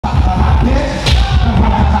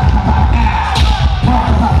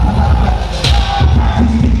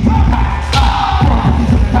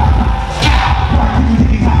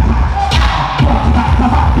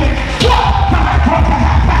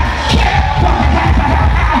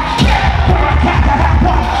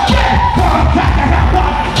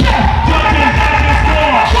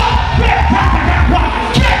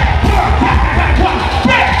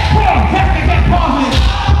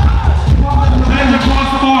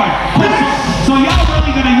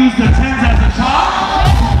to use the 10s as a chalk?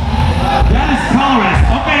 That is colorist.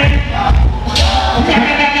 Okay.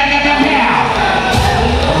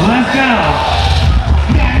 Let's go.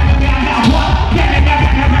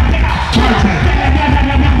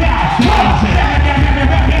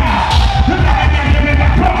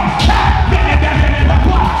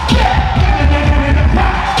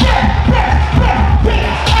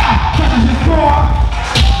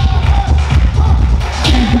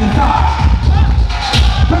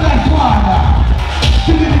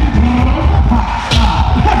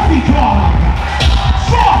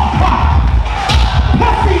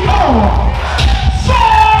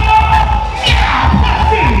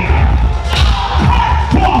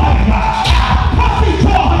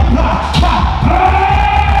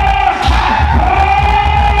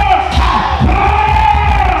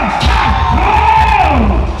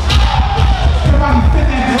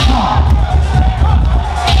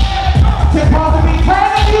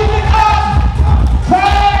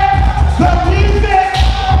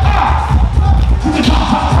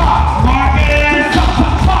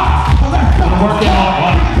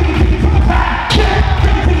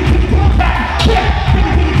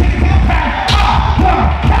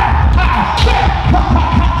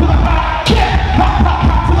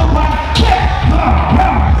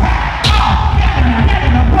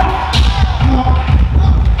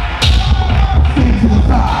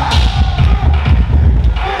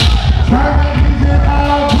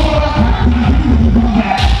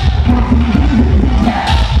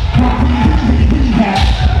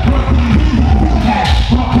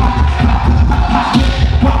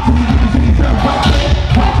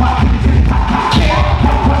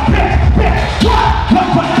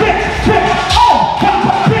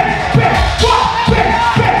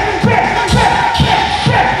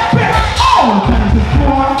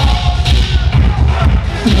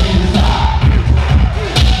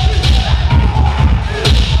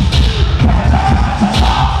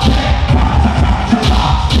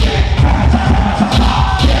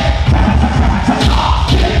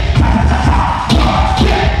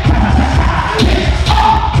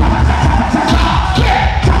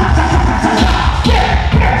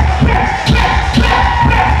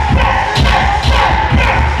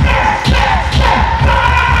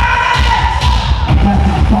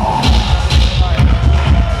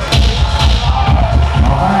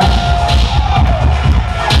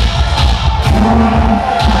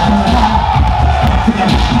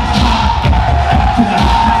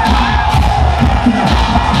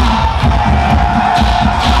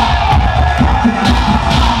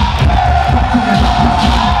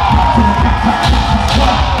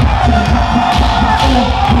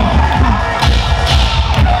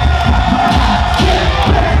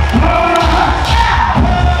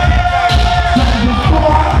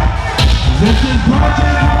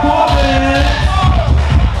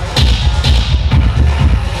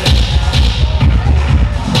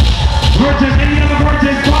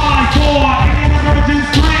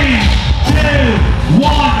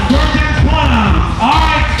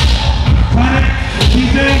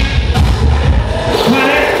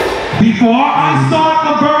 Before I start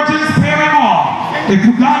the virgins pairing off, if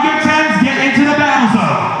you got your 10s, get into the battle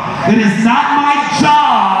zone. It is not my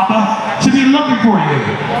job to be looking for you.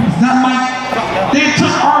 It's not my... They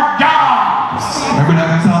took our jobs. Remember that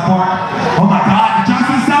from South Park? Oh my God, did y'all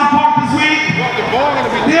see South Park this week?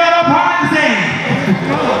 Yeah, no practicing.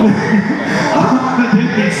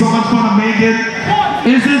 It's so much fun to make it.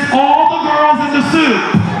 Is this all the girls in the soup?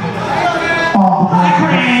 All the girls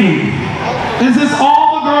in the soup. Is this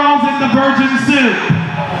all the girls in the virgin soup?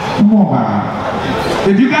 Come on, man.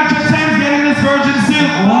 If you got your 10s, get in this virgin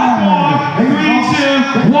soup. 1, 4, 3,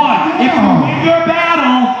 2, 1. If you win your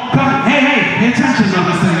battle, come. Hey, pay attention to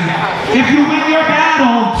this thing. If you win your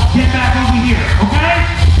battle, get back over here, okay?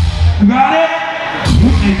 You got it?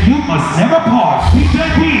 And you must never pause.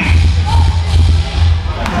 PJP.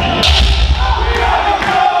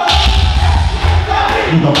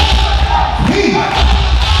 You go. Hey!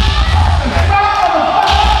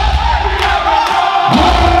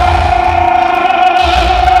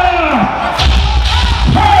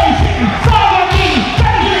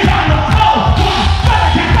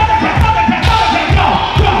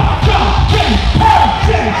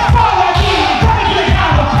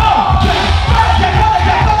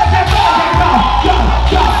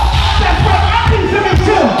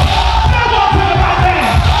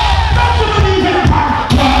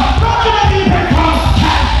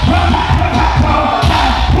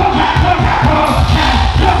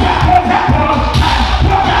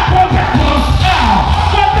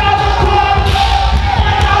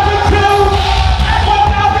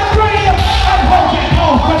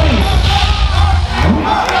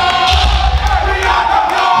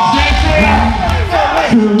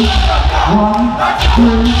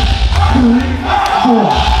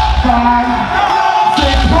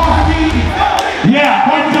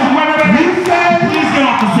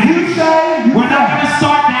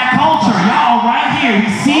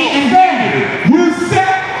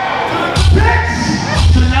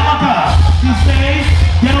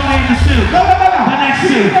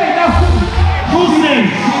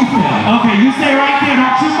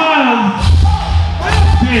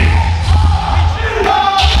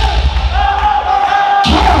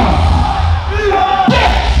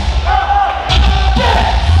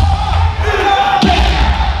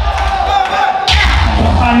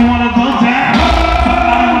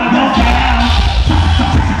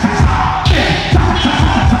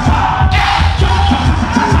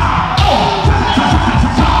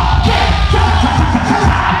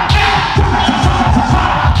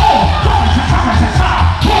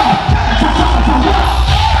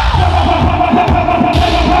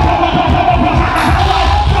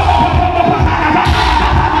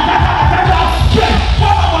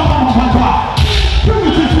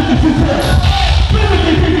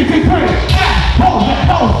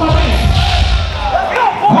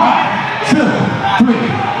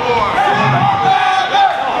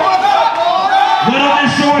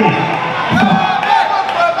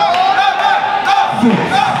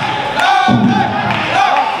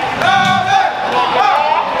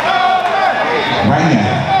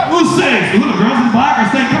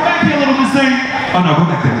 Oh no, go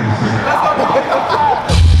back there.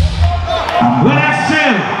 Well, that's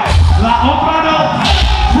two. La Oprado.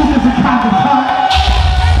 Two different kinds of cut.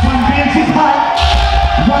 One Banshee cut.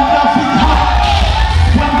 One Dusty cut.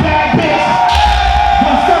 One bad bitch.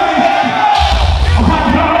 One stomach hit.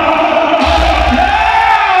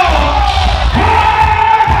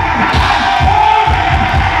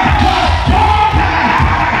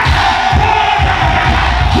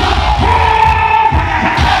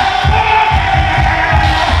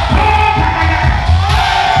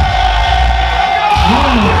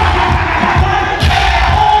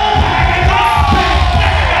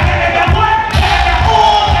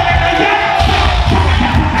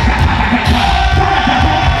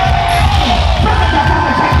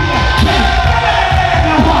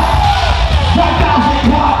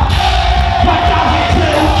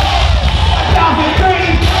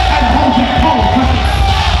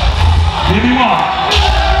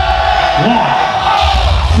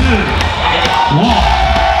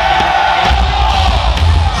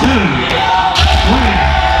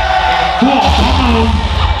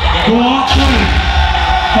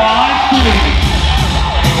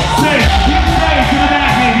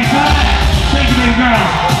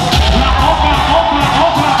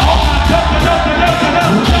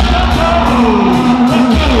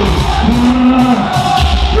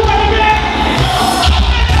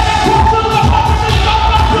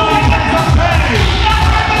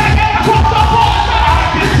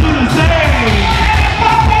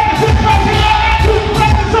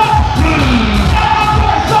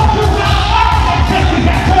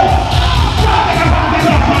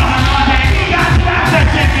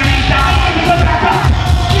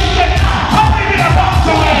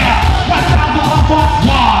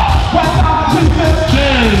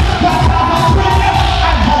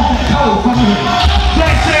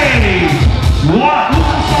 One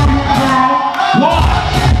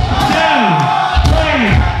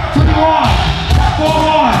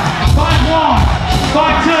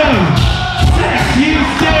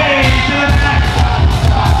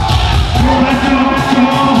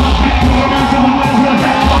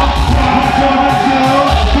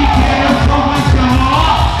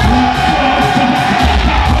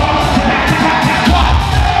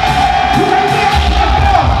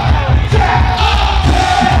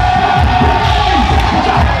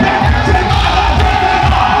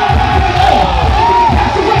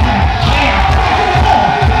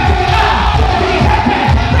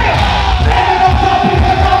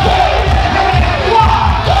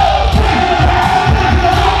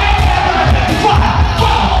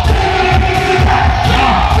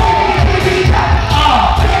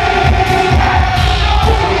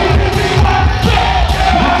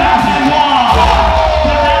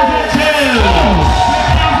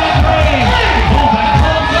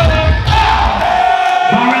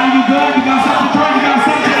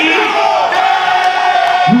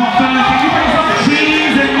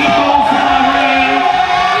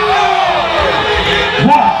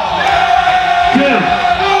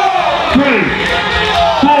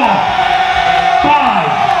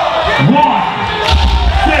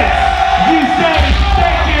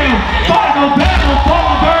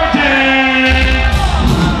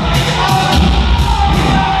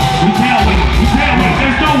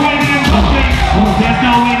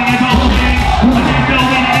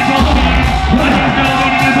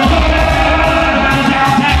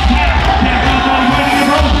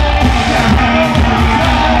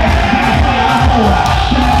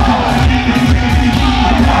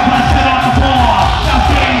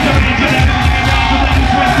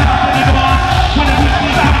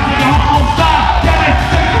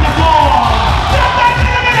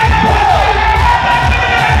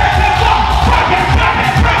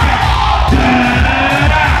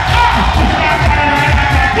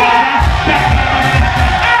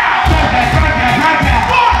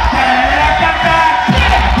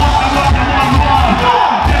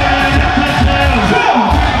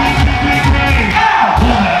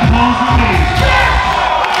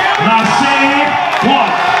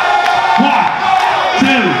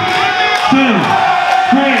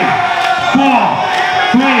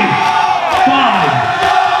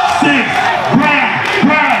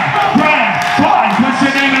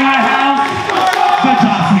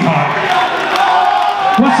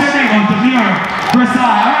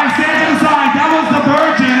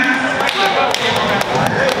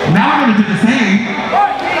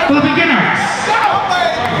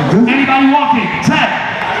Anybody walking?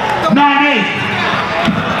 10, 9, 8.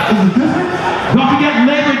 Don't forget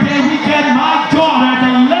Labor Day weekend. My daughter,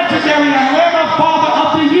 the legendary Atlanta Father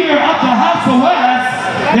of the Year of the House of West,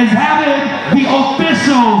 is having the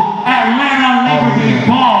official Atlanta Labor Day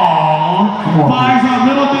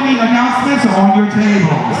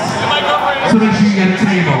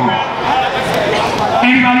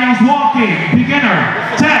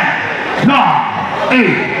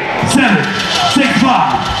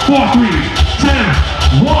 4, 3, 2,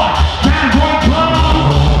 1. Category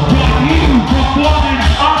closed. Your new performance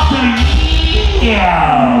of the year.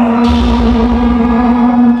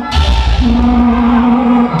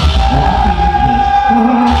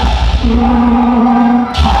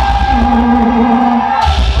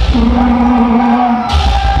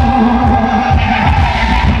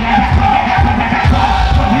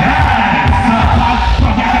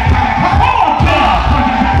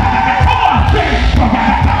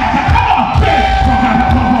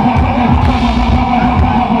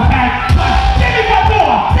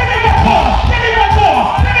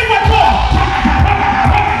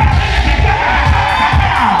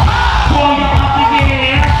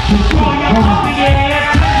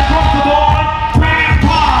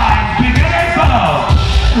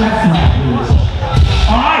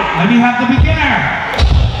 Let me have the beginner.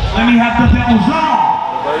 Let me have the Belgian.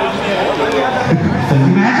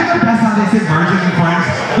 Imagine if that's how they say virgin in French.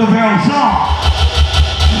 The Belgian.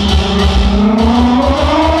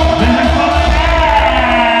 This is for the dance.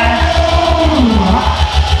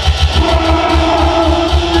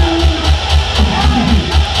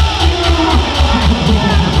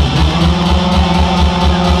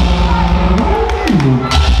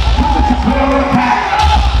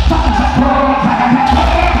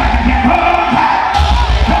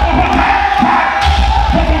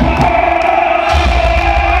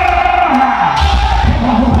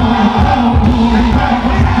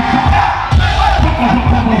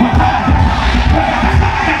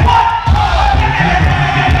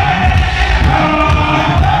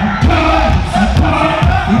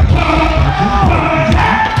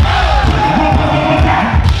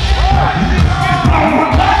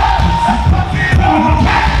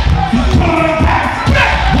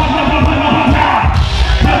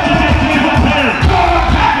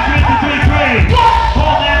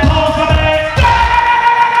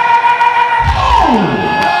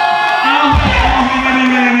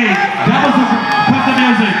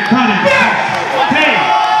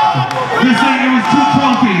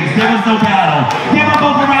 There was no battle. Give them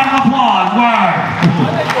both a round of applause. Word.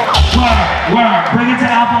 Word. Bring it to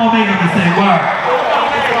Alpha Omega to say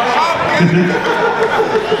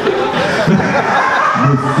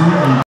word.